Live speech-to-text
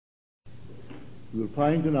you will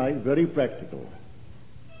find tonight very practical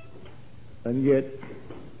and yet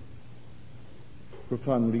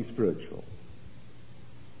profoundly spiritual.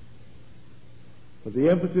 But the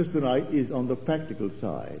emphasis tonight is on the practical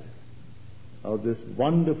side of this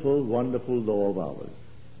wonderful, wonderful law of ours.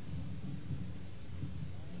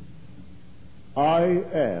 I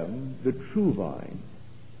am the true vine.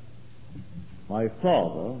 My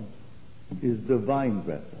Father is the vine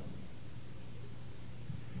dresser.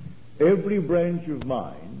 Every branch of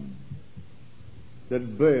mine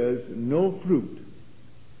that bears no fruit,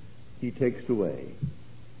 he takes away.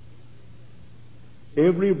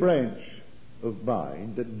 Every branch of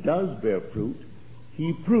mine that does bear fruit,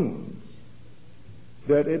 he prunes,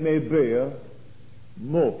 that it may bear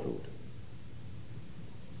more fruit.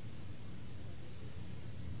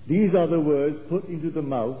 These are the words put into the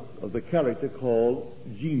mouth of the character called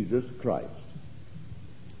Jesus Christ.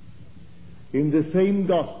 In the same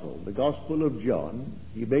gospel, the Gospel of John,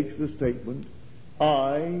 he makes the statement,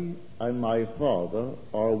 I and my Father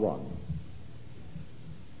are one.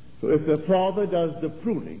 So if the Father does the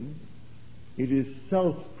pruning, it is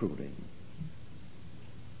self-pruning.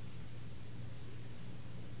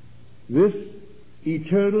 This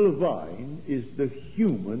eternal vine is the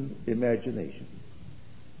human imagination.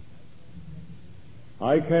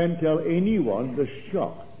 I can't tell anyone the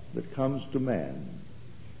shock that comes to man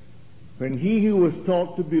when he who was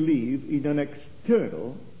taught to believe in an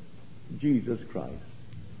external Jesus Christ,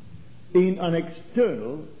 in an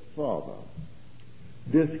external Father,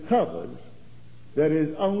 discovers that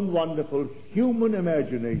his own wonderful human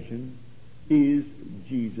imagination is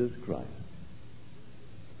Jesus Christ.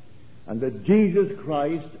 And that Jesus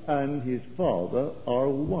Christ and his Father are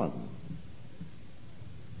one.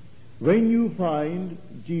 When you find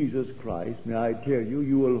Jesus Christ, may I tell you,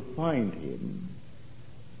 you will find him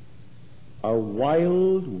a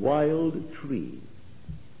wild, wild tree.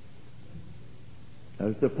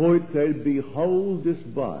 As the poet said, behold this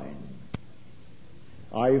vine.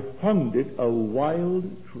 I found it a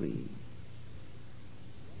wild tree,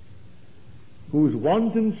 whose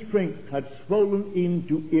wanton strength had swollen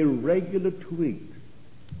into irregular twigs.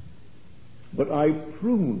 But I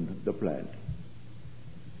pruned the plant,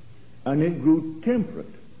 and it grew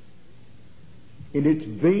temperate in its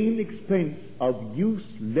vain expense of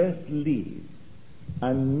useless leaves,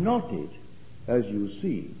 and knotted, as you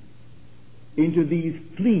see, into these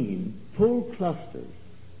clean, full clusters,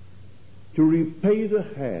 to repay the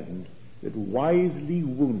hand that wisely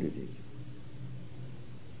wounded it.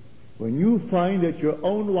 When you find that your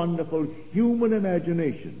own wonderful human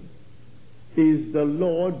imagination is the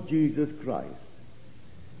Lord Jesus Christ,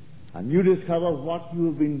 and you discover what you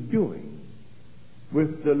have been doing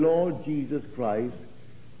with the Lord Jesus Christ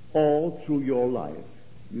all through your life,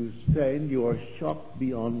 you are shocked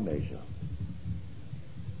beyond measure.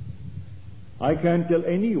 I can't tell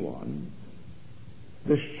anyone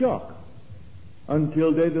the shock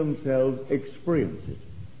until they themselves experience it.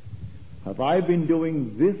 Have I been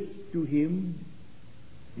doing this to him?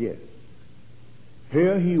 Yes.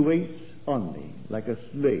 Here he waits on me like a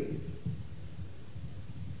slave.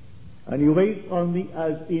 And he waits on me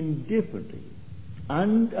as indifferently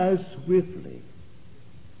and as swiftly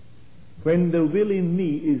when the will in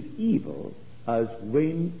me is evil as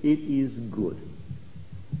when it is good.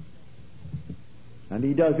 And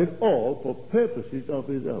he does it all for purposes of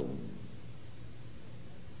his own.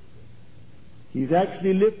 He's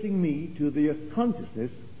actually lifting me to the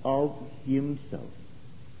consciousness of himself.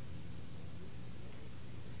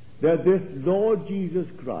 That this Lord Jesus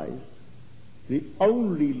Christ, the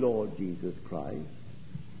only Lord Jesus Christ,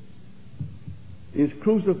 is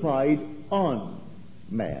crucified on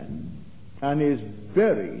man and is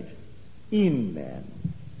buried in man.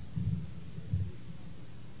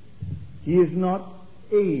 He is not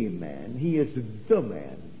a man, he is the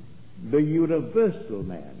man, the universal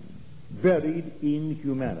man, buried in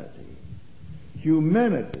humanity.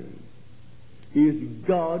 Humanity is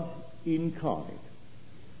God incarnate.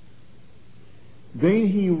 Then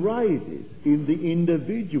he rises in the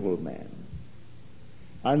individual man,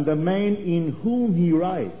 and the man in whom he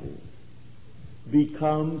rises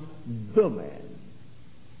becomes the man,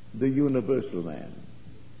 the universal man.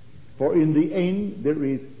 For in the end there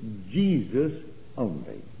is Jesus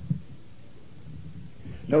only.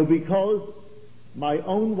 Now, because my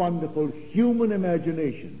own wonderful human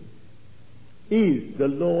imagination is the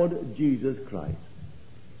Lord Jesus Christ,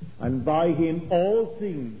 and by him all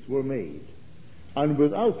things were made, and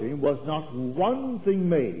without him was not one thing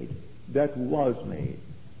made that was made,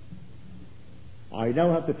 I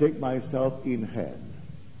now have to take myself in hand.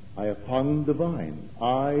 I have found the vine.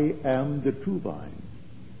 I am the true vine.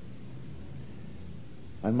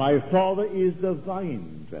 And my Father is the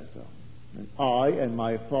vine dresser, and I and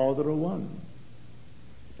my Father are one.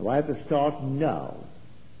 So I have to start now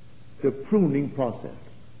the pruning process.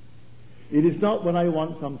 It is not when I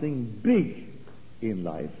want something big in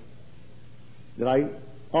life that I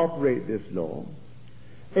operate this law.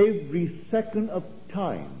 Every second of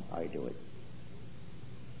time I do it.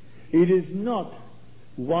 It is not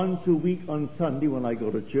once a week on Sunday when I go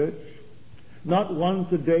to church, not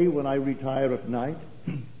once a day when I retire at night.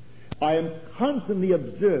 I am constantly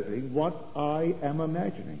observing what I am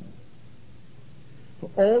imagining. For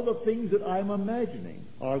all the things that I am imagining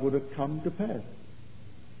are going to come to pass.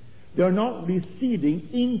 They are not receding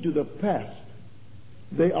into the past.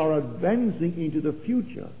 They are advancing into the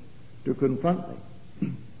future to confront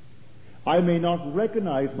me. I may not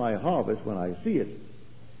recognize my harvest when I see it,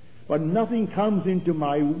 but nothing comes into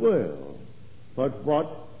my world but what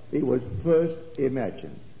it was first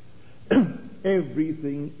imagined.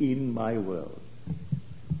 Everything in my world.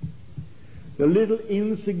 The little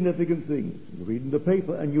insignificant things. You read in the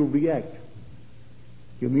paper and you react.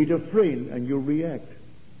 You meet a friend and you react.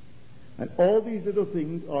 And all these little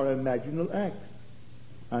things are imaginal acts,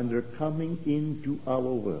 and they're coming into our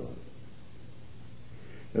world.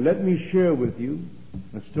 Now let me share with you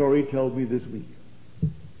a story told me this week.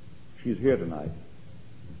 She's here tonight.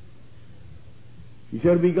 She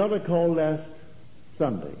said, we got a call last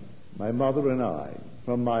Sunday, my mother and I,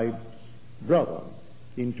 from my brother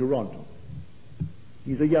in Toronto.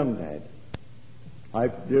 He's a young lad. I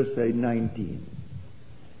dare say 19.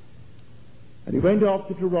 And he went off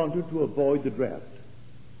to Toronto to avoid the draft.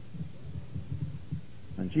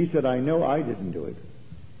 And she said, I know I didn't do it.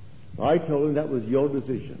 I told him that was your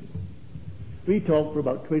decision. We talked for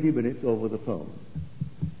about 20 minutes over the phone.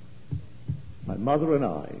 My mother and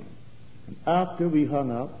I. And after we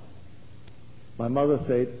hung up, my mother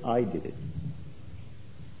said, I did it.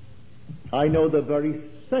 I know the very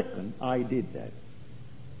second I did that.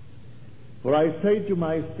 For I said to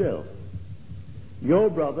myself, your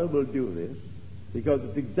brother will do this because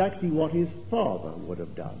it's exactly what his father would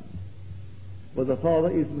have done. But the father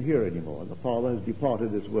isn't here anymore. The father has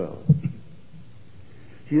departed this world.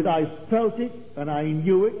 She said, I felt it and I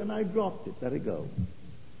knew it and I dropped it. Let it go.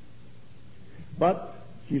 But,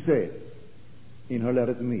 she said, in her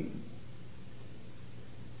letter to me,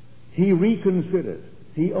 he reconsidered.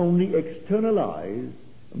 He only externalized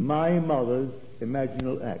my mother's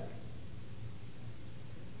imaginal act.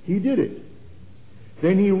 He did it.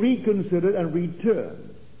 Then he reconsidered and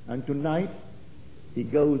returned. And tonight, he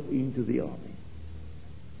goes into the army.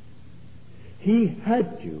 He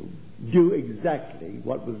had to do exactly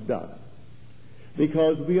what was done.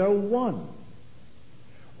 Because we are one.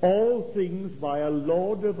 All things by a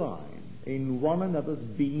law divine in one another's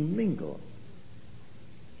being mingled.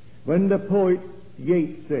 When the poet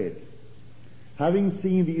Yeats said, having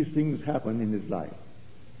seen these things happen in his life,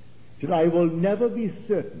 said, I will never be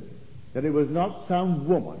certain that it was not some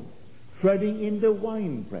woman treading in the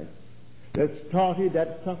winepress that started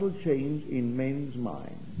that subtle change in men's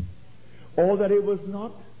minds, or that it was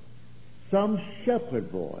not some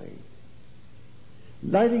shepherd boy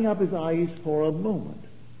lighting up his eyes for a moment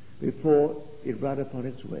before it ran upon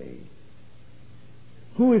its way.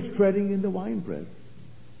 Who is treading in the winepress?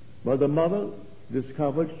 Well, the mother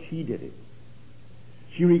discovered she did it.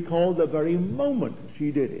 She recalled the very moment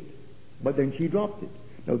she did it, but then she dropped it.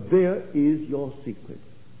 Now there is your secret.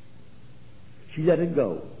 She let it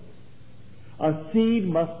go. A seed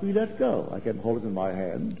must be let go. I can hold it in my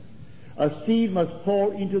hand. A seed must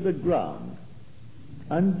fall into the ground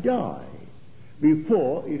and die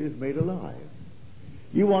before it is made alive.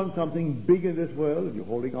 You want something big in this world, and you're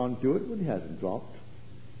holding on to it, but it hasn't dropped.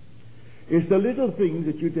 It's the little things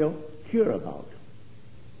that you don't care about.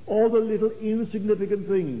 All the little insignificant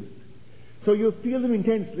things. So you feel them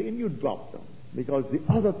intensely and you drop them, because the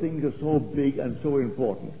other things are so big and so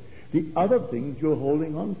important. The other things you're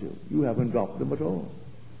holding on to, you haven't dropped them at all.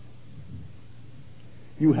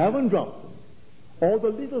 You haven't dropped them. All the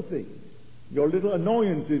little things, your little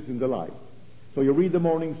annoyances in the life. So you read the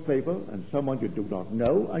morning's paper and someone you do not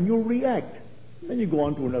know and you react. Then you go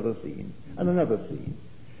on to another scene and another scene.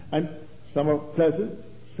 And some are pleasant,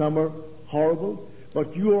 some are horrible,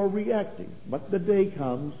 but you are reacting. But the day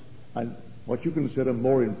comes and what you consider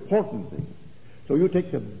more important things. So you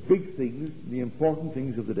take the big things, the important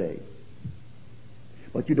things of the day,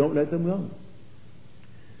 but you don't let them go.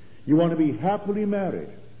 You want to be happily married.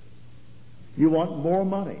 You want more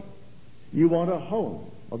money. You want a home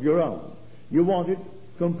of your own. You want it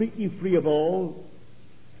completely free of all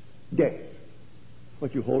debts,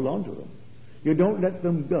 but you hold on to them. You don't let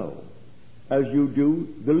them go as you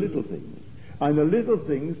do the little things. And the little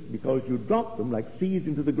things, because you drop them like seeds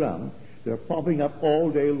into the ground, they're popping up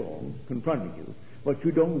all day long, confronting you, but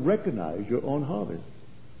you don't recognize your own harvest.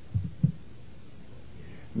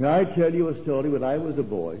 May I tell you a story when I was a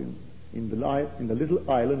boy in the little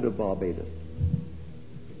island of Barbados.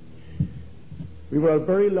 We were a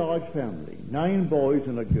very large family, 9 boys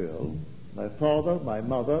and a girl, my father, my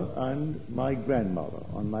mother, and my grandmother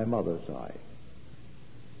on my mother's side.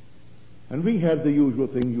 And we had the usual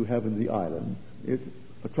thing you have in the islands. It's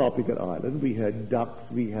a tropical island. We had ducks,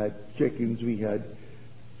 we had chickens, we had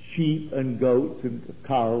sheep and goats and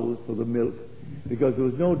cows for the milk, because there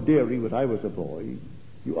was no dairy when I was a boy.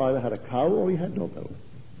 You either had a cow or you had no milk,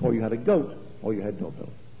 or you had a goat or you had no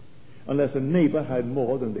milk, unless a neighbor had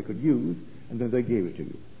more than they could use, and then they gave it to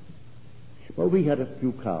you. But we had a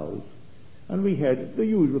few cows, and we had the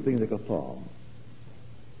usual thing like a farm.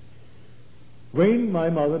 When my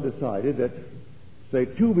mother decided that, say,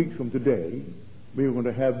 2 weeks from today, we were going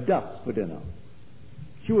to have ducks for dinner,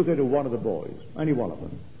 she would say to one of the boys, any one of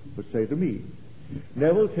them, would say to me,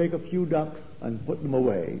 "Neville, take a few ducks and put them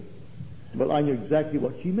away." Well, I knew exactly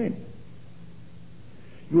what she meant.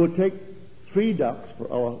 You will take 3 ducks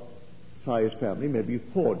for our size family, maybe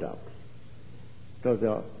 4 ducks, because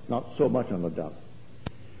there are not so much on the duck.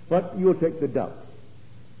 But you'll take the ducks,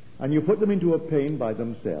 and you put them into a pen by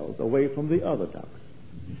themselves, away from the other ducks,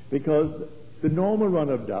 because the normal run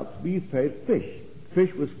of ducks, we fed fish.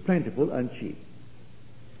 Fish was plentiful and cheap.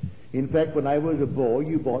 In fact, when I was a boy,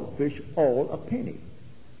 you bought fish all a penny.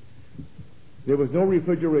 There was no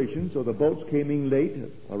refrigeration, so the boats came in late,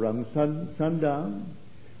 around sundown.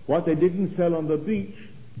 What they didn't sell on the beach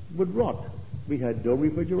would rot. We had no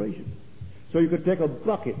refrigeration. So you could take a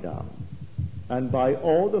bucket down and buy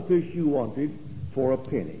all the fish you wanted for a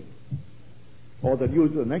penny, or they'd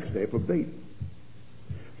use it the next day for bait.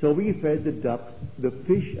 So we fed the ducks the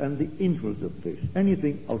fish and the entrails of fish,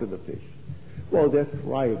 anything out of the fish. Well, they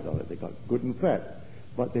thrived on it. They got good and fat,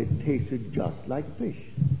 but they tasted just like fish.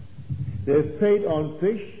 They fed on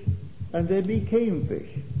fish, and they became fish.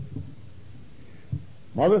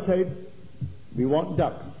 Mother said, "We want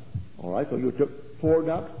ducks." All right, so you took 4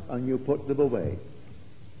 ducks and you put them away.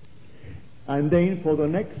 And then for the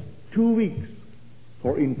next 2 weeks,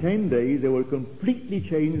 for in 10 days, they will completely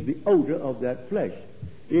change the odor of that flesh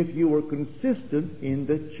if you were consistent in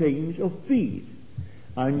the change of feed.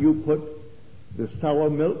 And you put the sour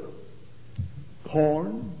milk,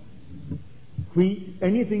 corn, wheat,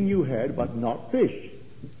 anything you had, but not fish.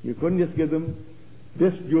 You couldn't just give them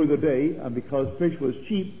this during the day, and because fish was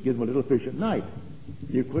cheap, give them a little fish at night.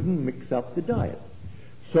 You couldn't mix up the diet.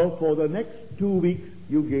 So for the next 2 weeks,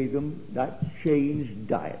 you gave them that changed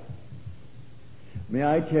diet. May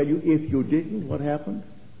I tell you, if you didn't, what happened?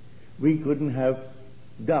 We couldn't have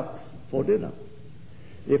ducks for dinner.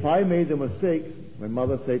 If I made the mistake, when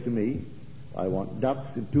Mother said to me, "I want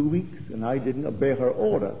ducks in 2 weeks," and I didn't obey her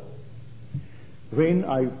order, when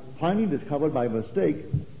I finally discovered my mistake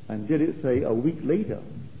and did it, say, a week later,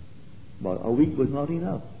 but a week was not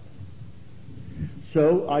enough.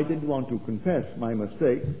 So I didn't want to confess my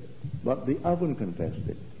mistake, but the oven confessed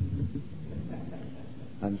it.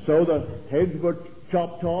 And so the heads were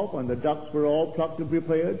chopped off and the ducks were all plucked and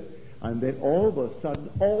prepared, and then all of a sudden,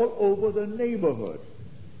 all over the neighborhood,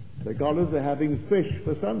 the Goddards were having fish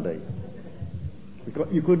for Sunday.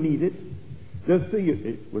 Because you couldn't eat it. The thing is,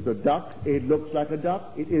 it was a duck, it looks like a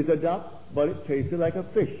duck, it is a duck, but it tasted like a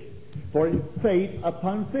fish. For it fed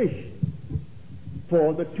upon fish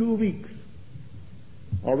for the 2 weeks,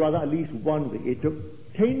 or rather at least 1 week. It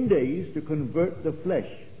took 10 days to convert the flesh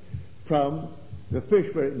from the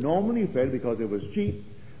fish where it normally fed because it was cheap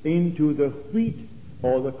into the wheat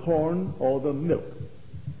or the corn or the milk.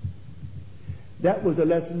 That was a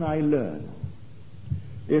lesson I learned.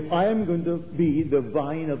 If I am going to be the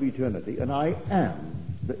vine of eternity, and I am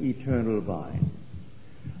the eternal vine,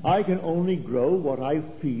 I can only grow what I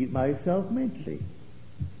feed myself mentally.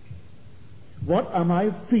 What am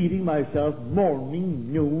I feeding myself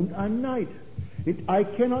morning, noon, and night? I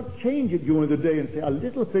cannot change it during the day and say, a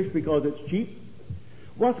little fish because it's cheap.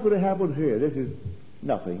 What's going to happen here? This is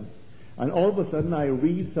nothing. And all of a sudden I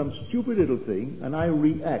read some stupid little thing and I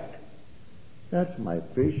react. That's my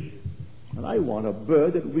fish. And I want a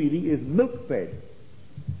bird that really is milk-fed.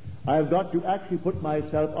 I've got to actually put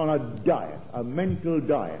myself on a diet, a mental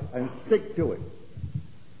diet, and stick to it.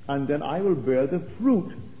 And then I will bear the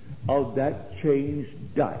fruit of that changed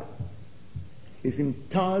diet. It's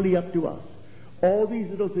entirely up to us. All these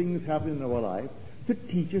little things happen in our life to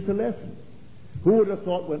teach us a lesson. Who would have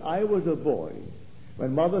thought when I was a boy,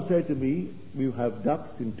 when Mother said to me, "You have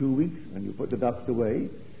ducks in 2 weeks," and you put the ducks away,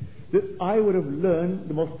 that I would have learned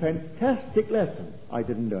the most fantastic lesson. I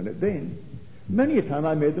didn't learn it then. Many a time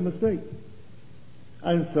I made the mistake.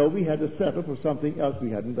 And so we had to settle for something else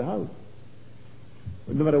we had in the house.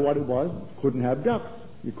 But no matter what it was, couldn't have ducks.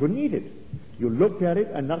 You couldn't eat it. You looked at it,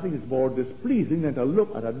 and nothing is more displeasing than to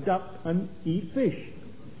look at a duck and eat fish.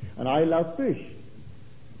 And I love fish.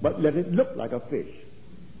 But let it look like a fish.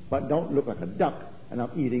 But don't look like a duck, and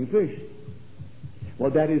I'm eating fish.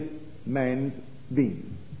 Well, that is man's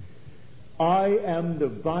being. I am the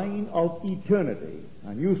vine of eternity.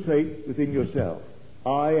 And you say within yourself,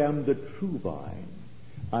 I am the true vine,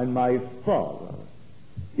 and my Father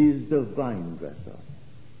is the vine dresser.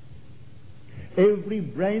 Every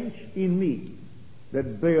branch in me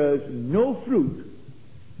that bears no fruit,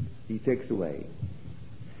 he takes away.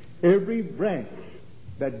 Every branch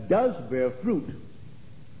that does bear fruit,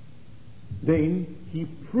 then he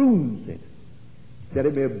prunes it, that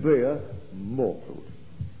it may bear more fruit.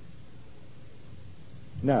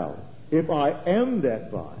 Now, if I am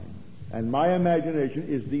that vine, and my imagination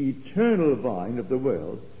is the eternal vine of the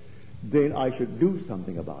world, then I should do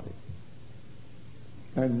something about it.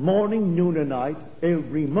 And morning, noon, and night,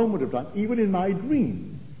 every moment of time, even in my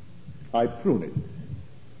dream, I prune it.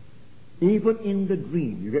 Even in the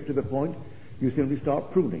dream, you get to the point, you simply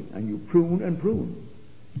start pruning, and you prune and prune.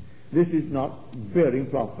 This is not bearing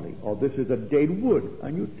properly, or this is a dead wood,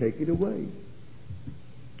 and you take it away.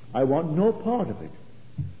 I want no part of it.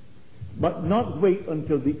 But not wait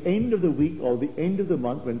until the end of the week or the end of the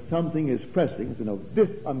month when something is pressing and say, no, this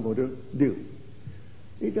I'm going to do.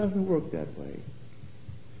 It doesn't work that way.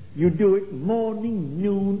 You do it morning,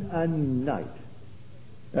 noon, and night.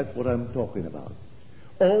 That's what I'm talking about.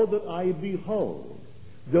 All that I behold,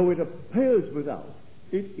 though it appears without,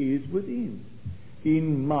 it is within,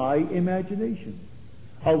 in my imagination,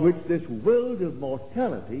 of which this world of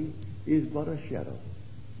mortality is but a shadow.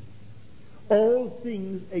 All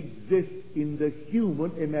things exist in the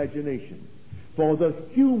human imagination. For the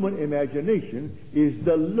human imagination is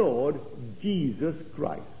the Lord Jesus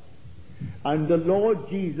Christ. And the Lord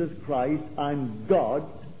Jesus Christ and God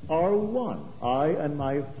are one. I and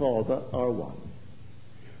my Father are one.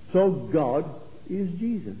 So God is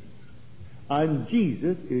Jesus. And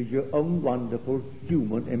Jesus is your own wonderful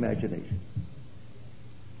human imagination.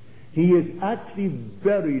 He is actually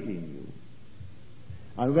buried in you.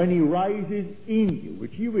 And when he rises in you,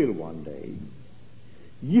 which he will one day,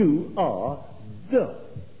 you are the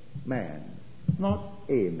man, not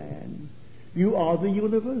a man. You are the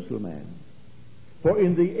universal man. For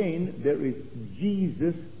in the end, there is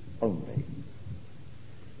Jesus only.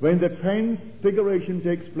 When the transfiguration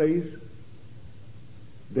takes place,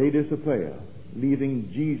 they disappear,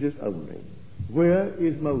 leaving Jesus only. Where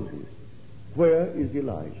is Moses? Where is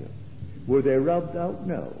Elijah? Were they rubbed out?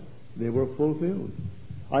 No. They were fulfilled.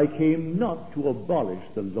 I came not to abolish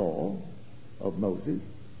the law of Moses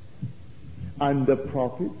and the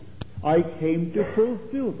prophets. I came to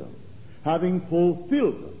fulfill them. Having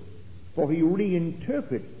fulfilled them, for he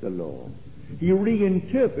reinterprets the law. He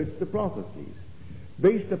reinterprets the prophecies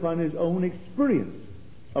based upon his own experience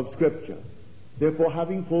of Scripture. Therefore,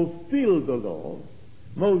 having fulfilled the law,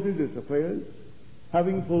 Moses disappears.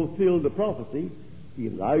 Having fulfilled the prophecy,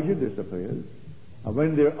 Elijah disappears. And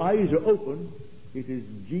when their eyes are opened, it is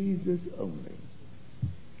Jesus only.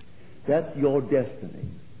 That's your destiny.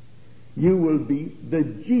 You will be the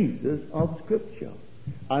Jesus of Scripture.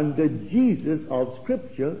 And the Jesus of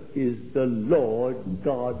Scripture is the Lord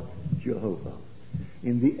God Jehovah.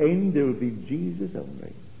 In the end, there will be Jesus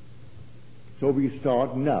only. So we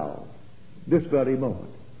start now, this very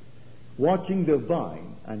moment, watching the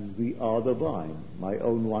vine, and we are the vine, my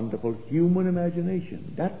own wonderful human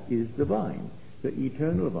imagination. That is the vine, the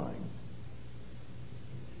eternal vine.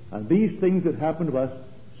 And these things that happen to us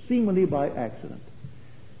seemingly by accident,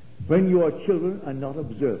 when you are children and not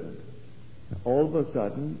observant, all of a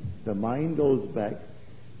sudden the mind goes back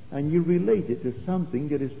and you relate it to something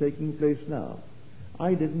that is taking place now.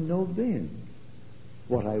 I didn't know then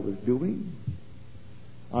what I was doing.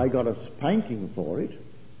 I got a spanking for it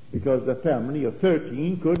because the family of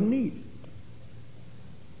 13 couldn't eat.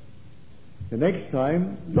 The next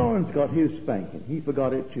time, Lawrence got his spanking. He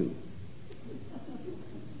forgot it too.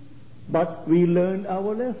 But we learned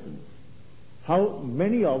our lessons. How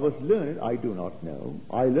many of us learn it, I do not know.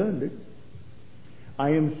 I learned it. I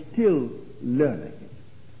am still learning it.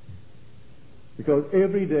 Because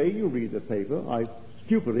every day you read the paper. I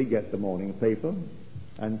stupidly get the morning paper,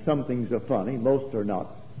 and some things are funny, most are not.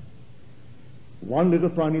 One little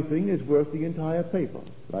funny thing is worth the entire paper.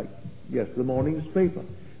 Like, yes, the morning's paper.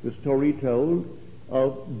 The story told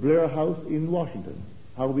of Blair House in Washington.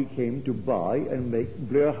 how we came to buy and make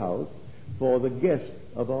Blair House for the guest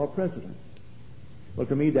of our president. Well,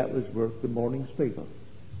 to me, that was worth the morning's paper.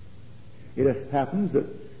 It happens that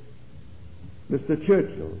Mr.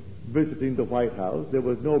 Churchill, visiting the White House, there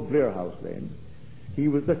was no Blair House then. He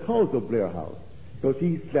was the cause of Blair House, because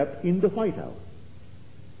he slept in the White House.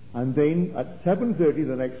 And then at 7:30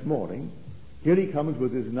 the next morning, here he comes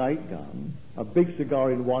with his nightgown, a big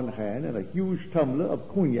cigar in one hand and a huge tumbler of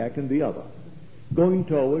cognac in the other, going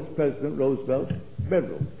towards President Roosevelt's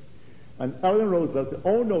bedroom. And Eleanor Roosevelt said,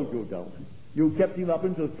 "Oh, no, you don't. You kept him up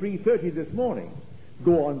until 3:30 this morning.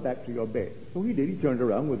 Go on back to your bed." So he did. He turned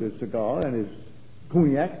around with his cigar and his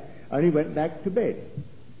cognac, and he went back to bed.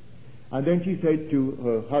 And then she said to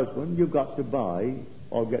her husband, "You've got to buy,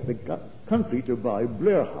 or get the country to buy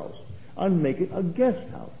Blair House and make it a guest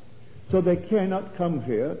house, so they cannot come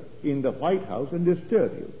here in the White House and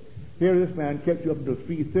disturb you. Here this man kept you up until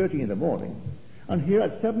 3:30 in the morning, and here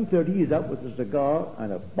at 7:30 he's out with a cigar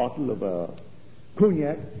and a bottle of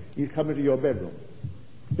cognac. He's coming to your bedroom.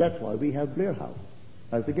 That's why we have Blair House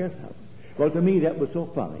as a guest house." Well, to me that was so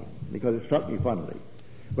funny, because it struck me funnily.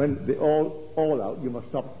 When they all out, you must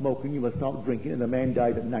stop smoking, you must stop drinking, and the man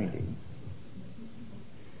died at 90.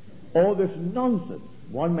 All this nonsense.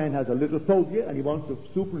 One man has a little phobia, and he wants to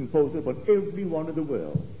superimpose it upon everyone in the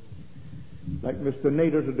world. Like Mr.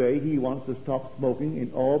 Nader today, he wants to stop smoking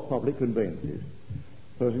in all public conveyances.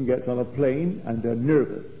 Person gets on a plane, and they're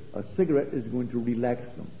nervous. A cigarette is going to relax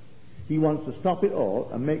them. He wants to stop it all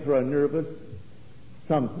and make her a nervous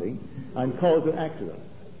something and cause an accident.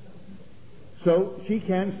 So she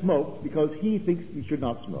can't smoke because he thinks he should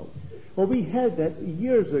not smoke. Well, we had that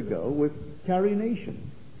years ago with Carrie Nation.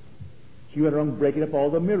 She went around breaking up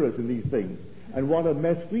all the mirrors in these things. And what a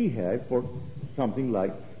mess we had for something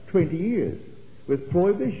like 20 years with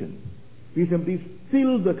prohibition. We simply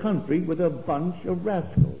filled the country with a bunch of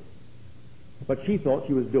rascals. But she thought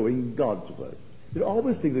she was doing God's work. They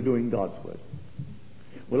always think they're doing God's work.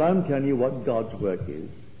 Well, I'm telling you what God's work is.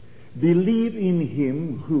 Believe in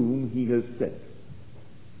him whom he has sent.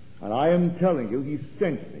 And I am telling you, he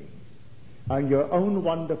sent me. And your own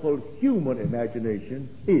wonderful human imagination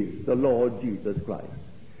is the Lord Jesus Christ.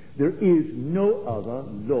 There is no other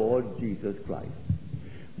Lord Jesus Christ.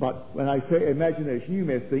 But when I say imagination, you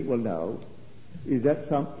may think, well, no, is that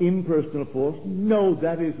some impersonal force? No,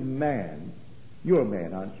 that is man. You're a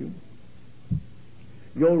man, aren't you?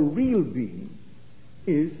 Your real being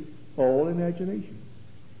is all imagination.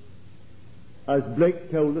 As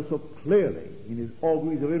Blake told us so clearly in his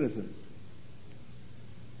Auguries of Innocence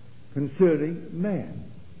concerning man.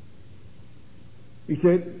 He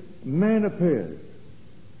said, man appears,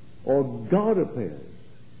 or God appears,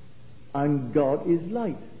 and God is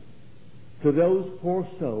light to those poor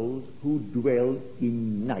souls who dwell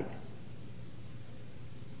in night.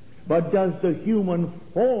 But does the human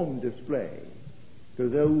form display to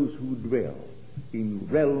those who dwell in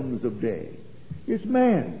realms of day? It's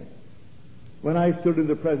man. When I stood in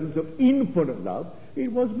the presence of infinite love,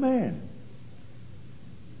 it was man.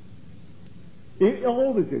 It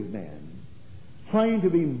always is man. Trying to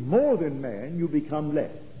be more than man, you become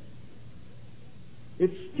less.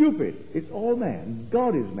 It's stupid. It's all man.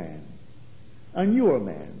 God is man. And you are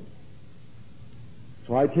man.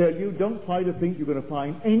 So I tell you, don't try to think you're going to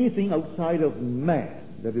find anything outside of man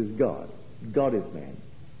that is God. God is man.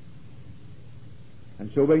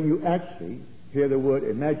 And so when you actually hear the word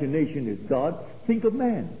imagination is God, think of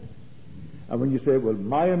man. And when you say, well,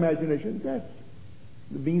 my imagination, that's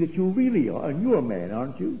the being that you really are, and you're a man,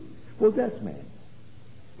 aren't you? Well, that's man.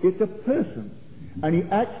 It's a person, and he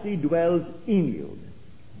actually dwells in you,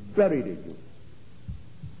 buried in you.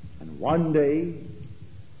 And one day,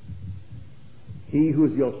 he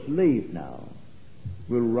who's your slave now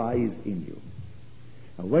will rise in you.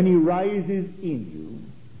 And when he rises in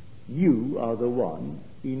you, you are the one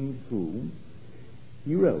in whom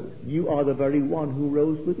he rose. You are the very one who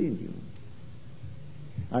rose within you.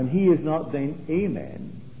 And he is not then a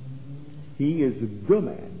man. He is the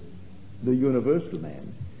man, the universal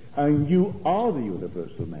man. And you are the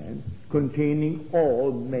universal man, containing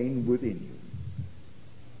all men within you.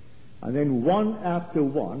 And then one after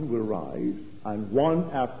one will rise, and one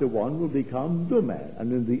after one will become the man.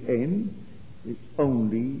 And in the end, it's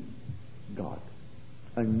only God.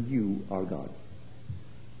 And you are God.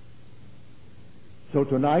 So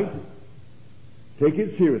tonight, take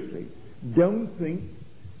it seriously. Don't think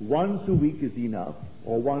once a week is enough,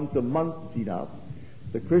 or once a month is enough.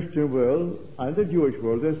 The Christian world and the Jewish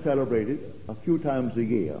world, they're celebrated a few times a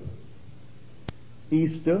year.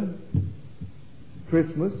 Easter,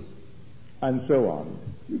 Christmas, and so on.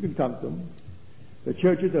 You can count them. The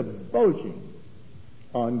churches are bulging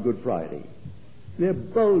on Good Friday. They're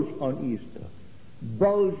bulged on Easter,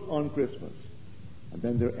 bulged on Christmas, and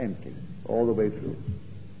then they're empty all the way through.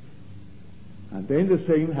 And then the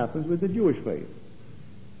same happens with the Jewish faith.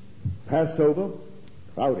 Passover,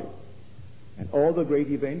 crowded. And all the great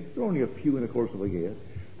events, there are only a few in the course of a year.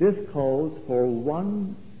 This calls for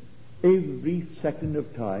one every second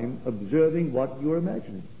of time observing what you're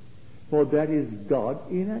imagining. For that is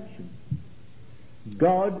God in action.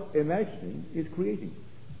 God imagining is creating.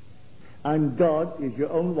 And God is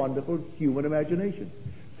your own wonderful human imagination.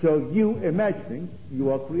 So you imagining,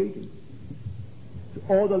 you are creating. So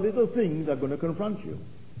all the little things are going to confront you.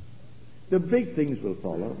 The big things will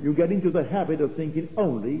follow. You get into the habit of thinking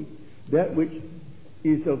only that which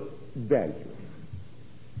is of value.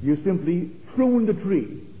 You simply prune the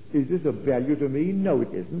tree. Is this of value to me? No,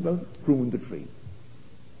 it isn't. Well, prune the tree.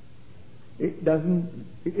 It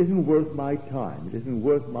isn't worth my time. It isn't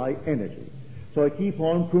worth my energy. So I keep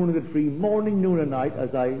on pruning the tree morning, noon, and night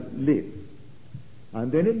as I live.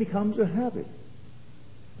 And then it becomes a habit.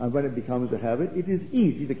 And when it becomes a habit, it is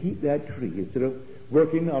easy to keep that tree instead of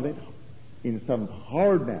working on it in some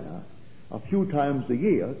hard manner a few times a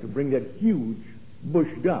year to bring that huge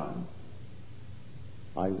bush down.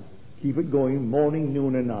 I keep it going morning,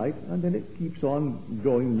 noon, and night, and then it keeps on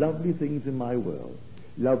growing lovely things in my world.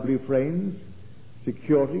 Lovely friends,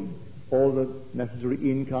 security, all the necessary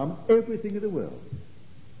income, everything in the world.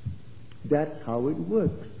 That's how it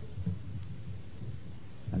works.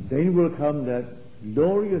 And then will come that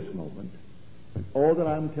glorious moment when all that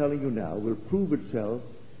I'm telling you now will prove itself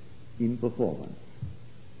in performance.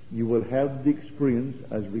 You will have the experience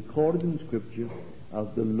as recorded in Scripture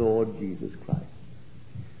of the Lord Jesus Christ.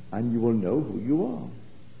 And you will know who you are.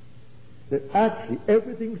 That actually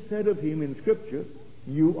everything said of him in Scripture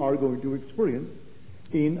you are going to experience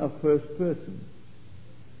in a first person,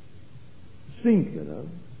 singular,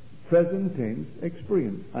 present tense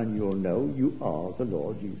experience. And you'll know you are the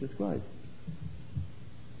Lord Jesus Christ.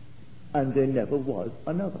 And there never was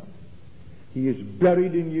another. He is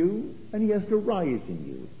buried in you, and he has to rise in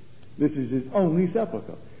you. This is his only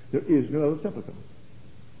sepulchre. There is no other sepulchre.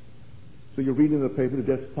 So you read in the paper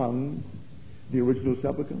they just found the original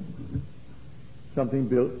sepulchre. Something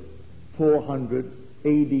built 400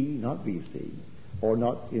 AD, not BC, or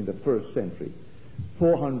not in the first century,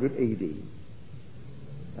 400 AD.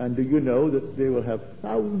 And do you know that they will have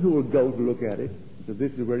thousands who will go to look at it? So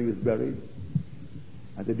this is where he was buried.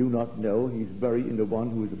 And they do not know he's buried in the one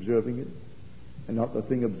who is observing it, and not the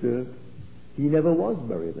thing observed. He never was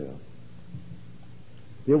buried there.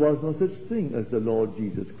 There was no such thing as the Lord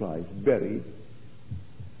Jesus Christ buried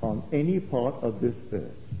on any part of this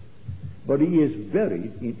earth. But he is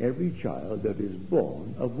buried in every child that is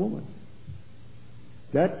born of woman.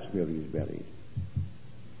 That's where he's buried.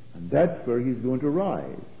 And that's where he's going to rise.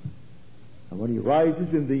 And when he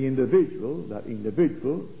rises in the individual, that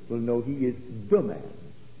individual will know he is the man.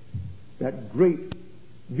 That great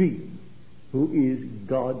being who is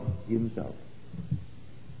God himself.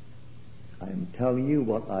 I am telling you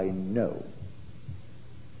what I know.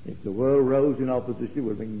 If the world rose in opposition, it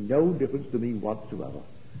would make no difference to me whatsoever.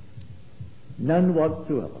 None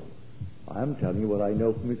whatsoever. I am telling you what I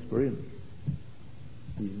know from experience.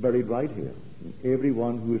 He's buried right here, in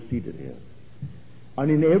everyone who is seated here.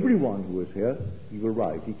 And in everyone who is here, he will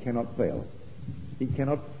rise. He cannot fail. He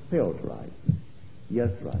cannot fail to rise. He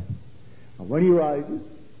has to rise. And when he rises,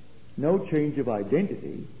 no change of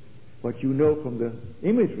identity, but you know from the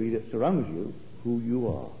imagery that surrounds you who you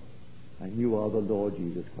are. And you are the Lord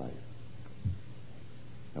Jesus Christ.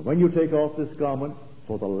 And when you take off this garment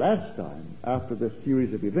for the last time after this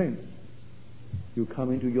series of events, you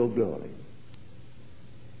come into your glory.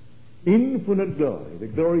 Infinite glory, the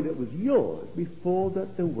glory that was yours before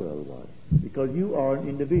that the world was. Because you are an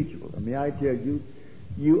individual. And may I tell you,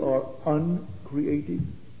 you are uncreated.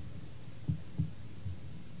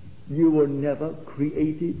 You were never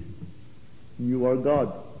created. You are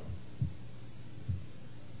God.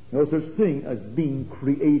 No such thing as being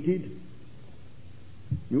created.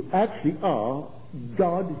 You actually are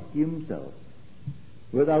God himself.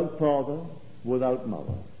 Without father, without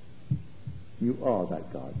mother. You are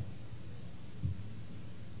that God.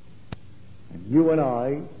 And you and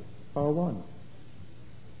I are one.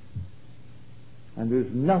 And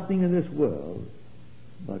there's nothing in this world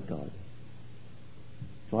but God.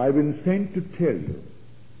 So I've been sent to tell you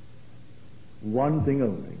one thing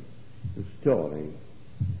only, the story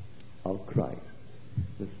of Christ.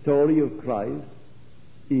 The story of Christ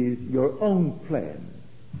is your own plan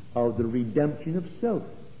of the redemption of self.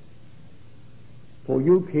 For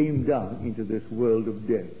you came down into this world of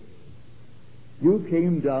death. You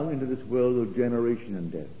came down into this world of generation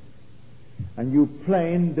and death, and you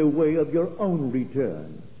planned the way of your own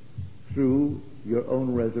return through your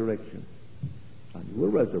own resurrection. And you will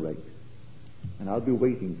resurrect, and I'll be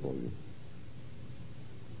waiting for you.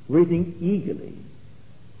 Waiting eagerly,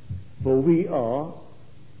 for we are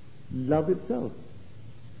love itself.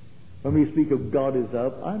 When we speak of God is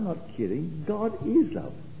love, I'm not kidding. God is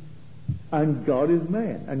love. And God is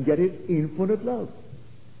man, and yet it's infinite love.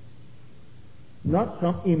 Not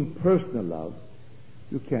some impersonal love.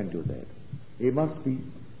 You can't do that. It must be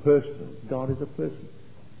personal. God is a person,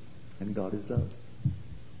 and God is love.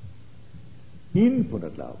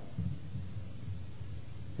 Infinite love.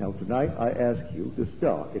 Now tonight I ask you to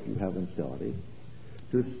start, if you haven't started,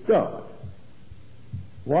 to start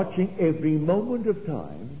watching every moment of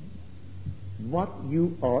time what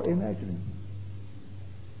you are imagining.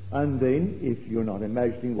 And then, if you're not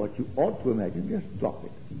imagining what you ought to imagine, just drop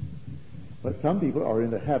it. But some people are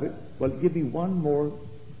in the habit, well, give me one more,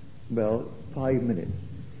 5 minutes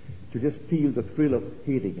to just feel the thrill of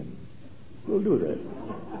hating him. We'll do that.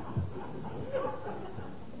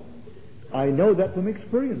 I know that from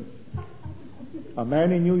experience. A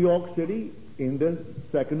man in New York City in the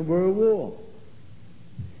Second World War.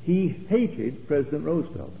 He hated President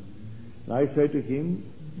Roosevelt. And I said to him,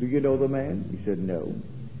 do you know the man? He said, no.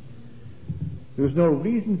 There was no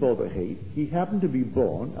reason for the hate. He happened to be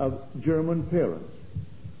born of German parents.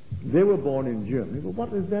 They were born in Germany, but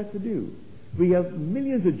what does that to do? We have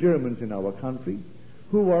millions of Germans in our country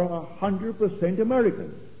who are 100%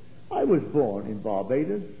 American. I was born in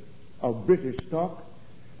Barbados, of British stock,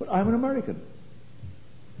 but I'm an American.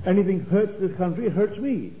 Anything hurts this country, it hurts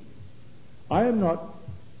me. I am not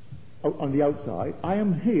on the outside. I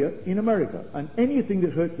am here in America, and anything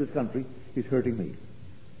that hurts this country is hurting me.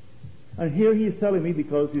 And here he is telling me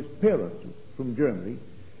because his parents from Germany,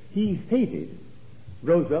 he hated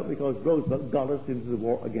Roosevelt because Roosevelt got us into the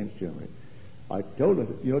war against Germany. I told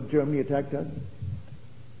him, you know, Germany attacked us.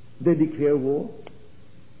 They declared war.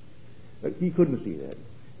 But he couldn't see that.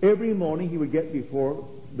 Every morning he would get before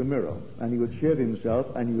the mirror and he would shave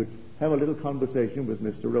himself and he would have a little conversation with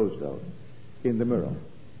Mr. Roosevelt in the mirror.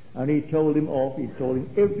 And he told him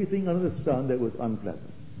everything under the sun that was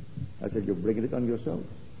unpleasant. I said, you're bringing it on yourself.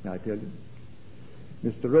 Now I tell you,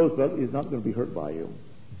 Mr. Roosevelt is not going to be hurt by you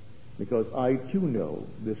because I too know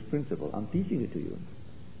this principle. I'm teaching it to you.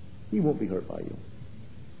 He won't be hurt by you.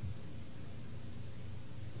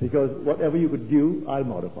 Because whatever you could do, I'll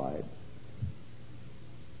modify it.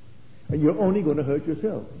 And you're only going to hurt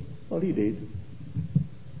yourself. Well, he did.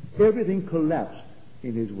 Everything collapsed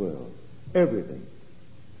in his world. Everything.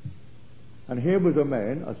 And here was a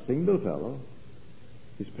man, a single fellow.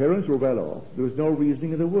 His parents were well off. There was no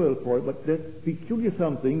reasoning in the world for it, but that peculiar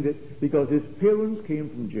something that because his parents came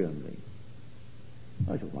from Germany.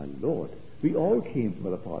 I said, my Lord, we all came from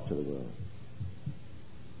other parts of the world.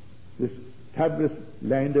 This fabulous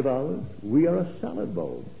land of ours, we are a salad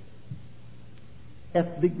bowl.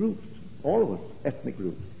 Ethnic groups, all of us, ethnic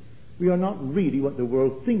groups. We are not really what the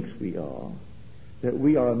world thinks we are, that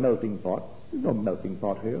we are a melting pot. There's no melting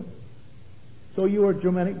pot here. So you are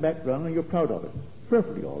Germanic background and you're proud of it.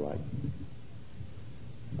 Perfectly all right.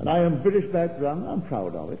 And I am British background, I'm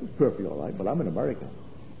proud of it. It's perfectly all right, but I'm an American.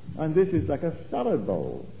 And this is like a salad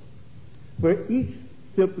bowl, where each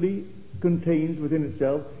simply contains within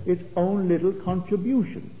itself its own little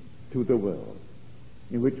contribution to the world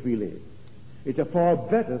in which we live. It's a far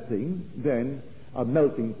better thing than a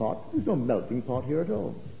melting pot. There's no melting pot here at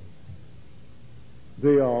all.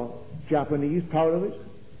 They are Japanese, proud of it.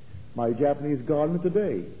 My Japanese gardener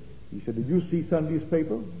today, he said, did you see Sunday's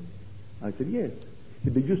paper? I said, yes. He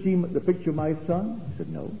said, did you see the picture of my son? I said,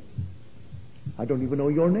 no. I don't even know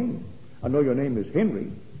your name. I know your name is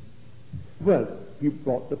Henry. Well, he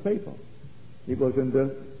brought the paper. It was in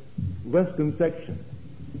the western section,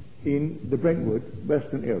 in the Brentwood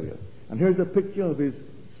western area. And here's a picture of his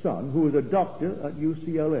son, who is a doctor at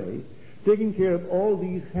UCLA, taking care of all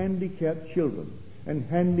these handicapped children and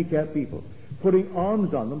handicapped people, putting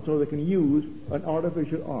arms on them so they can use an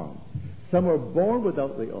artificial arm. Some are born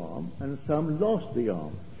without the arm, and some lost the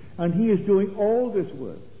arm. And he is doing all this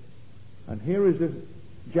work. And here is this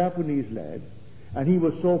Japanese lad, and he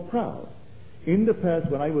was so proud. In the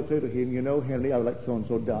past, when I would say to him, you know, Henry, I would like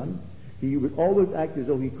so-and-so done, he would always act as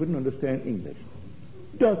though he couldn't understand English.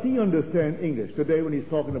 Does he understand English today when he's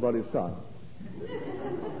talking about his son?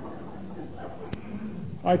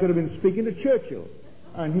 I could have been speaking to Churchill,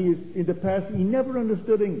 and in the past, he never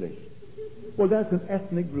understood English. Well, that's an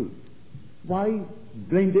ethnic group. Why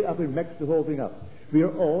blend it up and mix the whole thing up? We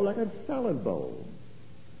are all like a salad bowl.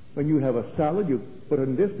 When you have a salad, you put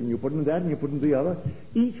in this, and you put in that, and you put in the other.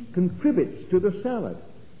 Each contributes to the salad.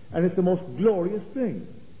 And it's the most glorious thing.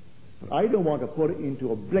 But I don't want to put it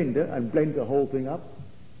into a blender and blend the whole thing up.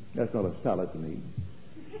 That's not a salad to me.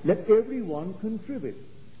 Let everyone contribute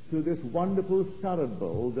to this wonderful salad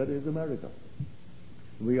bowl that is America.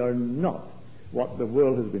 We are not what the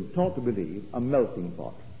world has been taught to believe, a melting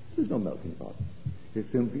pot. There's no melting pot. It's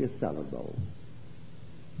simply a salad bowl.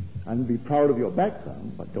 And be proud of your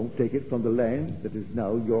background, but don't take it from the land that is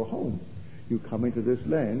now your home. You come into this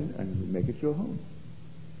land and make it your home.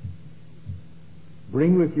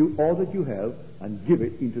 Bring with you all that you have and give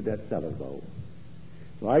it into that salad bowl.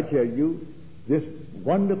 So I tell you, this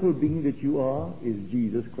wonderful being that you are is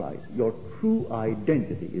Jesus Christ. Your true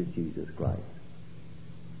identity is Jesus Christ.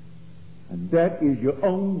 And that is your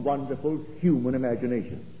own wonderful human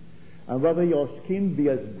imagination. And whether your skin be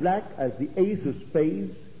as black as the ace of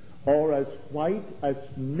spades or as white as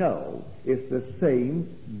snow, it's the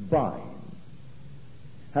same vine.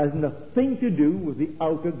 Has nothing to do with the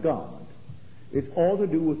outer garment. It's all to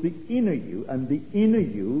do with the inner you, and the inner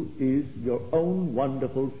you is your own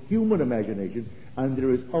wonderful human imagination, and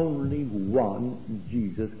there is only one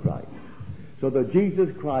Jesus Christ. So the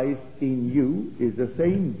Jesus Christ in you is the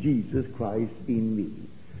same Jesus Christ in me.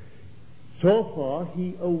 So far,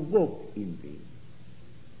 he awoke in me.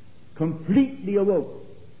 Completely awoke,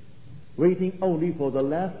 waiting only for the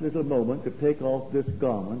last little moment to take off this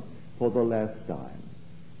garment for the last time.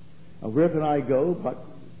 And where can I go but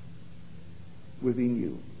within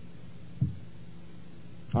you?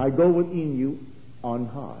 I go within you on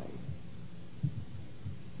high.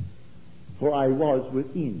 For I was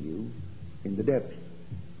within you in the depths.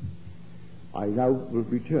 I now will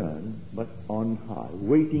return, but on high,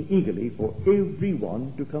 waiting eagerly for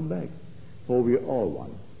everyone to come back, for we are all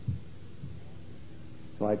one.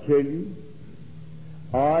 So I tell you,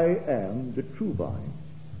 I am the true vine,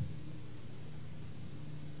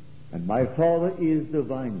 and my Father is the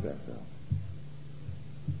vine dresser.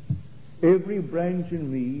 Every branch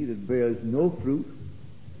in me that bears no fruit,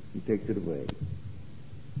 he takes it away.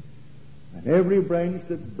 And every branch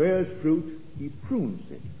that bears fruit, he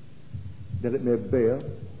prunes it, that it may bear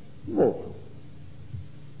more fruit.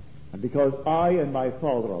 And because I and my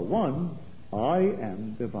Father are one, I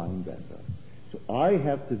am the vine dresser. So I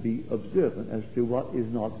have to be observant as to what is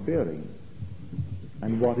not bearing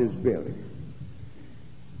and what is bearing.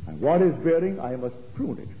 And what is bearing, I must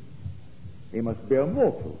prune it. It must bear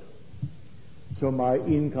more fruit. So my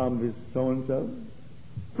income is so-and-so,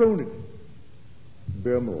 prune it,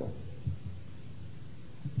 bear more.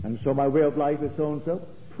 And so my way of life is so-and-so,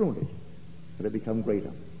 prune it, that it become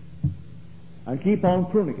greater. And keep on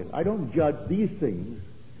pruning it. I don't judge these things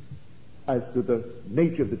as to the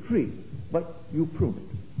nature of the tree, but you prune it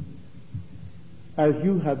as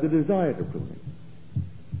you have the desire to prune it.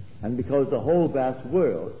 And because the whole vast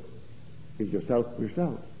world is yourself.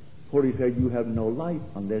 For he said, you have no life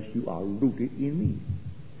unless you are rooted in me.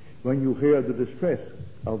 When you hear the distress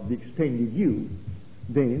of the extended you,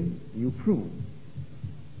 then you prune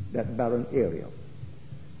that barren area.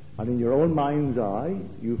 And in your own mind's eye,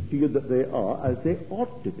 you feel that they are as they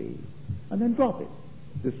ought to be. And then drop it.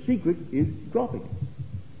 The secret is dropping it.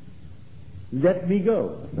 Let me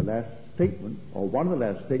go. That's the last statement, or one of the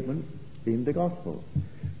last statements in the gospel.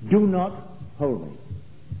 Do not hold me.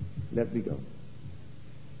 Let me go.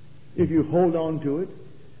 If you hold on to it,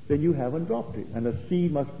 then you haven't dropped it. And the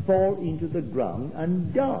seed must fall into the ground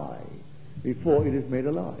and die before it is made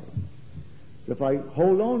alive. So if I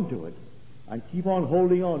hold on to it and keep on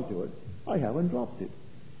holding on to it, I haven't dropped it.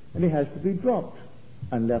 And it has to be dropped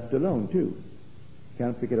and left alone too.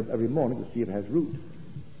 Can't pick it up every morning to see if it has root.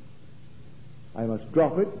 I must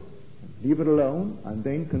drop it, leave it alone, and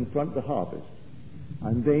then confront the harvest.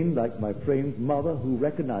 And then, like my friend's mother who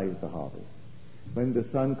recognized the harvest, when the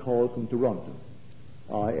son calls from Toronto,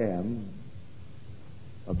 I am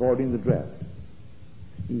avoiding the draft.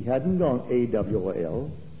 He hadn't gone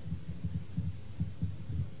AWOL.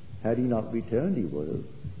 Had he not returned, he would have.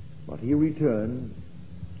 But he returned,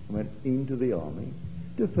 went into the army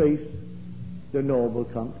to face the noble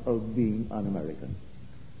count of being an American.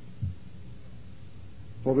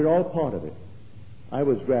 For we're all part of it. I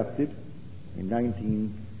was drafted in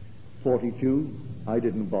 1942. I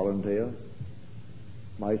didn't volunteer.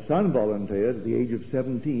 My son volunteered at the age of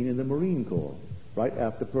 17 in the Marine Corps, right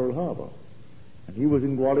after Pearl Harbor. And he was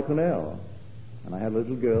in Guadalcanal. And I had a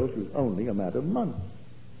little girl. She was only a matter of months.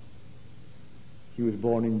 She was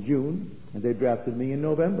born in June, and they drafted me in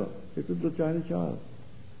November. Just a little China child.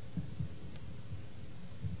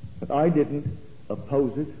 But I didn't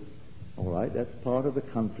oppose it. All right, that's part of the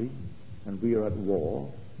country, and we are at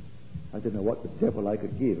war. I didn't know what the devil I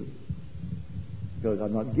could give, because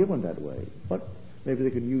I'm not given that way. But maybe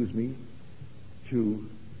they can use me to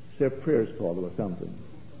say prayers for them or something.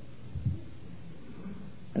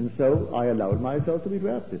 And so I allowed myself to be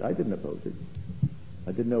drafted. I didn't oppose it.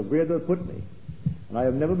 I didn't know where they'll put me. And I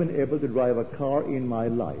have never been able to drive a car in my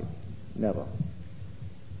life. Never.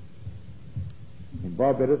 In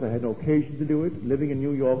Barbados, I had no occasion to do it. Living in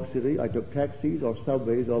New York City, I took taxis or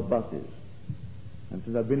subways or buses. And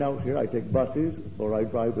since I've been out here, I take buses or I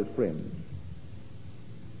drive with friends.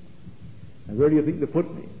 And where do you think they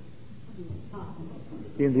put me?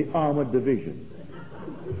 In the armored division.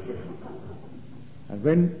 And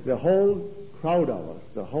when the whole crowd of us,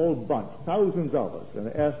 the whole bunch, thousands of us, and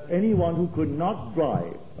I asked anyone who could not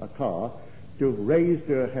drive a car to raise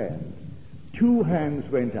their hand, 2 hands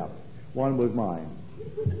went up. One was mine.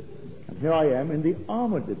 And here I am in the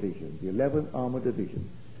armored division, the 11th armored division,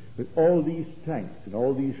 with all these tanks and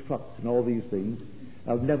all these trucks and all these things.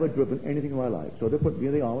 I've never driven anything in my life, so they put me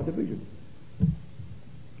in the armored division.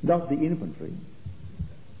 Not the infantry.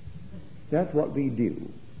 That's what we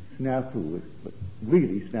do. Snafu, but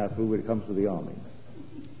really snafu when it comes to the army.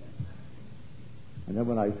 And then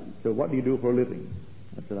when I said, what do you do for a living?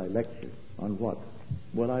 I said, I lecture. On what?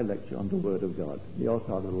 Well, I lecture on the Word of God. They all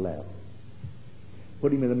started to laugh.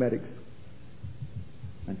 Put him in the medics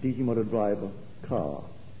and teach him how to drive a car.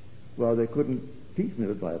 Well, they couldn't teach me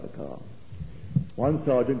to drive a car. One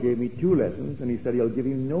sergeant gave me 2 lessons, and he said he'll give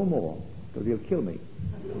him no more, because he'll kill me.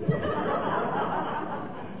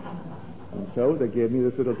 And so they gave me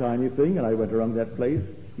this little tiny thing, and I went around that place.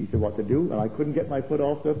 He said what to do, and I couldn't get my foot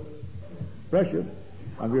off the pressure.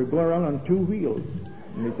 And we were going around on 2 wheels.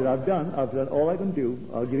 And he said, I've done all I can do.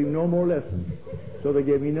 I'll give him no more lessons. So they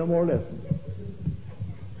gave me no more lessons.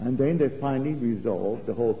 And then they finally resolved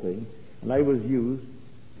the whole thing, and I was used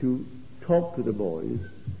to talk to the boys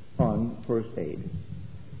on first aid.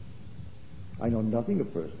 I know nothing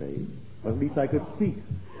of first aid, but at least I could speak.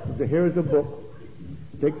 So here's a book.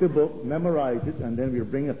 Take the book, memorize it, and then we'll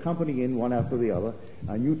bring a company in one after the other,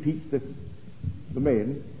 and you teach the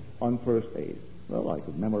men on first aid. Well, I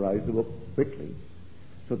could memorize the book quickly.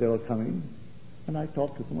 So they were coming, and I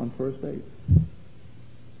talked to them on first aid.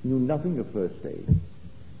 Knew nothing of first aid.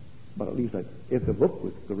 But at least if the book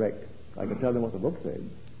was correct, I could tell them what the book said.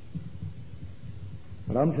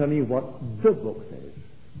 But I'm telling you what the book says.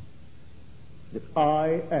 That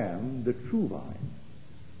I am the true vine.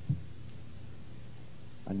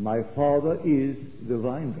 And my Father is the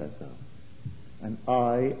vine dresser. And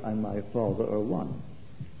I and my Father are one.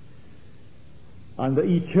 And the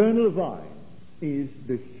eternal vine is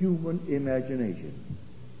the human imagination.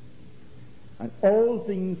 And all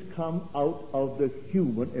things come out of the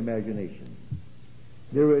human imagination.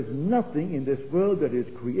 There is nothing in this world that is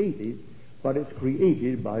created, but it's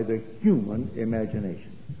created by the human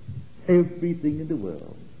imagination. Everything in the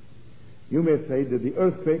world. You may say, did the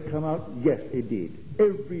earthquake come out? Yes, it did.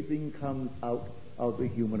 Everything comes out of the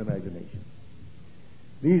human imagination.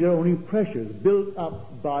 These are only pressures built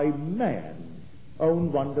up by man's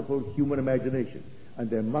own wonderful human imagination,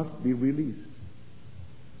 and they must be released.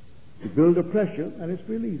 You build a pressure, and it's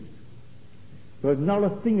released. Because not a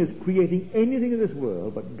thing is creating anything in this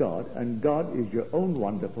world but God, and God is your own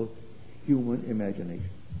wonderful human imagination.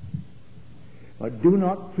 But do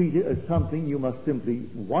not treat it as something you must simply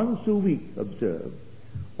once a week observe,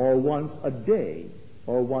 or once a day,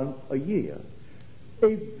 or once a year.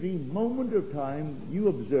 Every moment of time you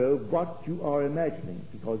observe what you are imagining,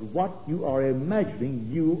 because what you are imagining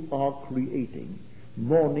you are creating,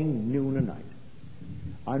 morning, noon, and night.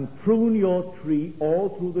 And prune your tree all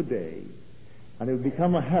through the day, and it will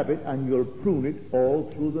become a habit, and you'll prune it all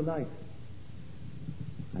through the night.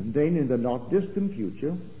 And then in the not distant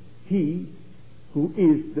future, he who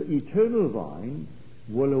is the eternal vine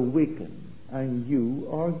will awaken, and you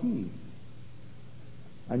are he.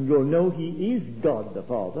 And you'll know he is God the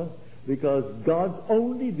Father, because God's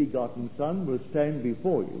only begotten Son will stand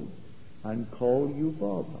before you and call you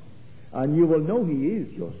Father. And you will know he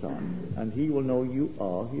is your Son, and he will know you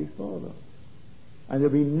are his Father. And there'll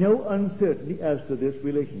be no uncertainty as to this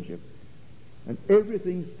relationship. And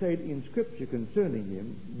everything said in Scripture concerning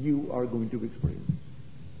him, you are going to experience.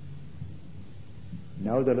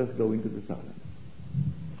 Now let us go into the silence.